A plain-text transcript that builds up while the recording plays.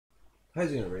How's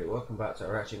it going, everybody? Welcome back to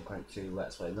our Ratchet and Clank 2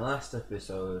 Let's Play. In the last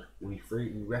episode, we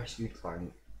rescued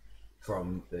Clank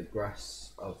from the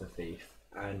grasp of the thief,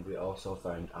 and we also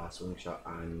found our swing shot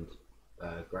and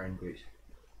grind boots.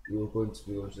 We were going to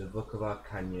be going to the Vukovar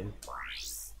Canyon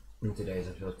in today's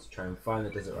episode to try and find the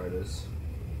Desert Riders.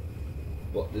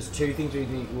 But there's two things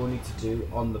we'll need to do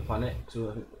on the planet.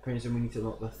 So pretty soon we need to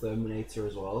unlock the Therminator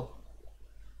as well.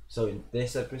 So in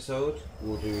this episode,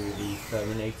 we'll do the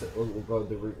Therminator. We'll go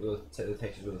the route. We'll take the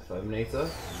textures with the Therminator,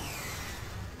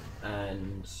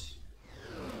 and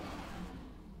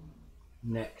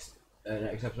next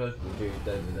episode we'll do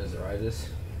the Desert Riders.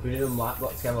 We did them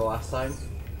together last time,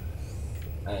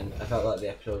 and I felt like the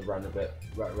episode ran a bit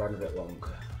long.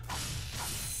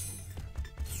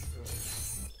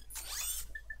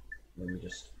 Let me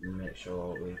just make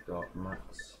sure we've got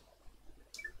max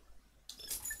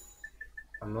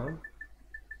ammo.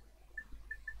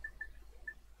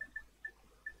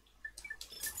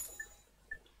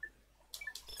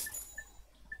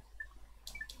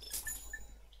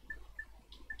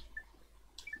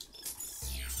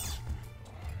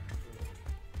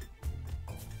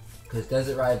 Because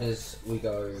Desert Riders, we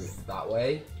go that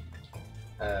way.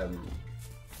 The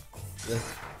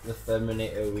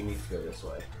Therminator, we need to go this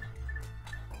way.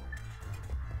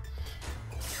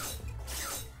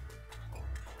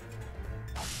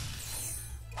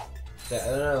 I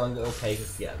don't know how long it'll take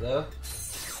us to get there.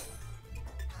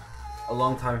 A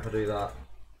long time if I do that.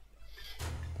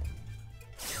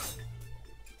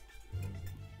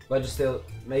 But just still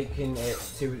making it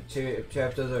two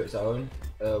episodes of its own,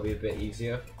 it'll be a bit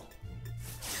easier.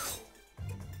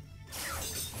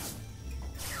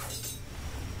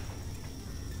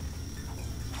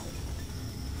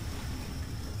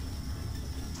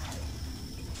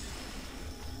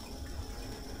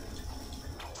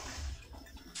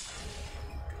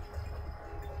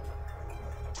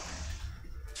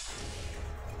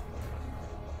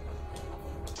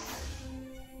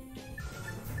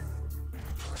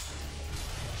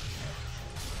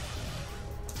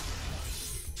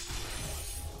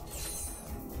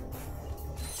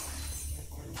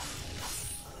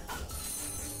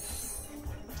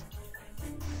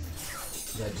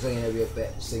 Yeah, just letting you know, be a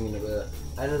bit singing a bit.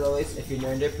 And as always, if you're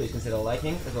new here, please consider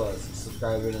liking as well as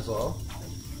subscribing as well.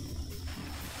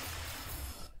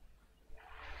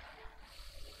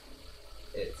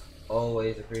 It's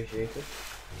always appreciated.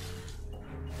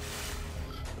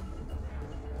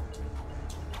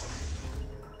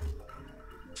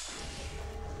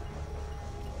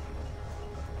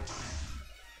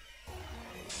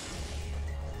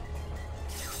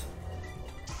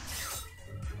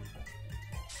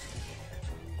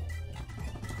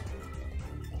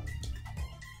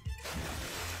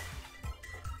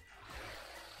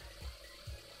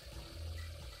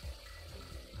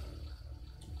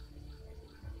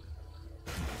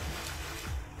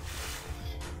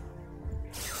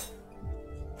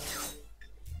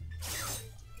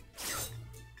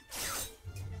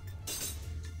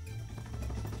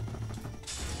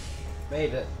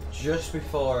 Made it just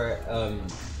before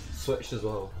it switched as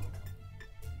well.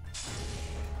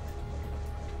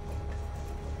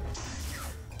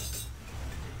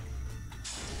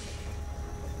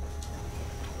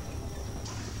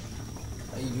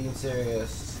 Are you being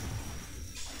serious?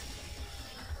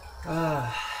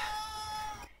 Ah.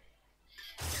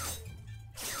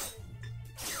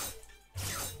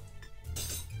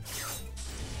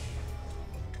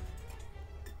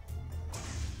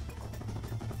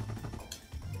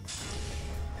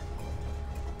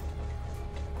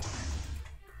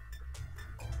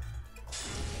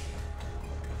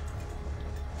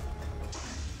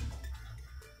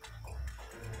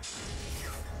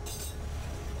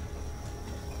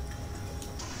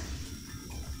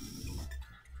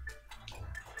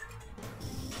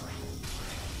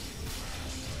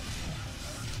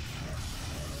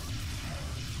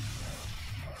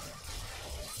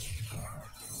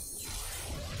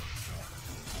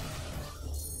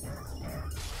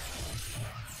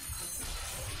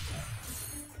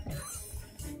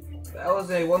 That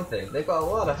was one thing. They've got a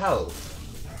lot of health.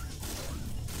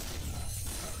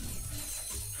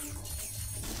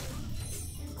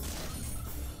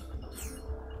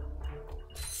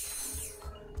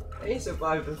 He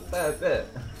survived a fair bit.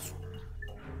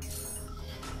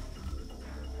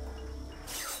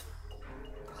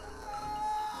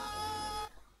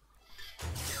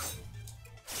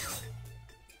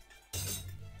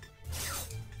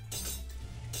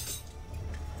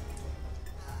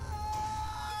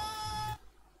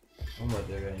 What am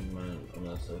I doing, man?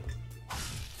 Honestly.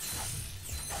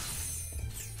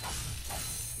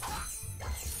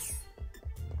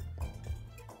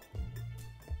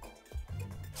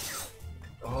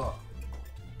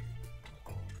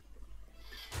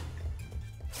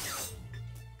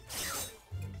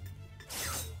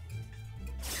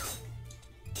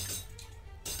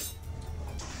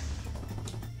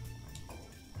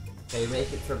 Okay,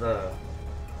 make it to the...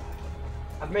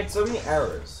 I've made so many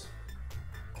errors.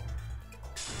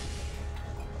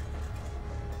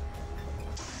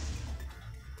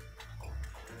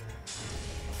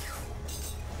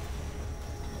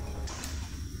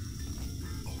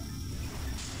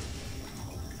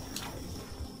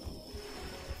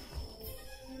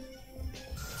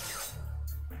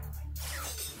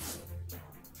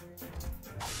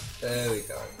 There we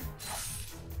go.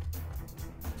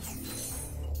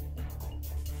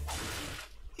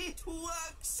 It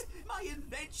works! My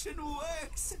invention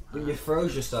works! But you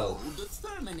froze yourself. The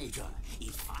Therminator.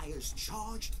 It fires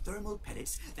charged thermal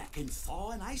pellets that can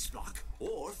thaw an ice block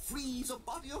or freeze a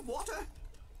body of water.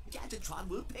 Gadgetron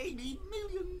will pay me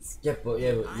millions. Yeah, but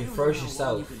you froze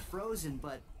yourself. You've been frozen,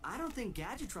 but I don't think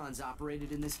Gadgetron's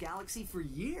operated in this galaxy for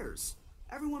years.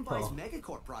 Everyone buys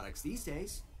Megacorp products these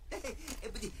days.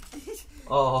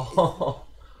 Oh.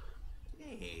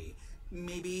 Hey,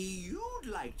 maybe you'd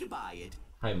like to buy it.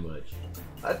 How much?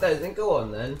 I don't think. Go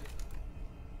on then.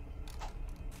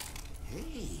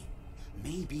 Hey,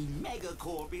 maybe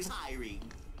Megacorp is hiring.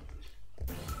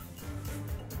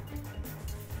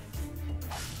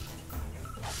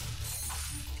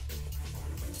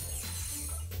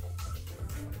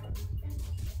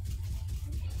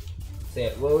 So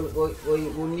yeah,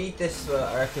 we'll need this for,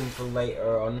 I reckon, for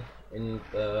later on in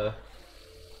the...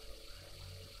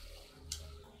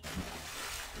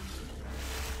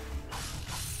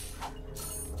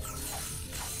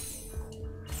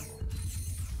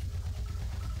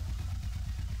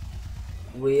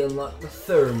 We unlock the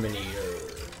Therminator.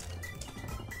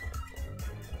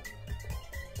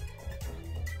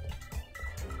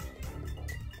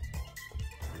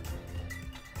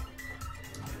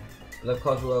 And of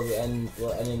course, we're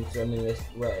ending this.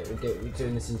 We're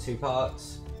doing this in 2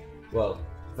 parts. Well,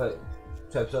 for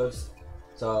 2 episodes.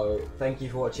 So thank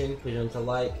you for watching. Please remember to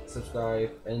like,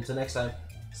 subscribe, and until next time,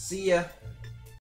 see ya.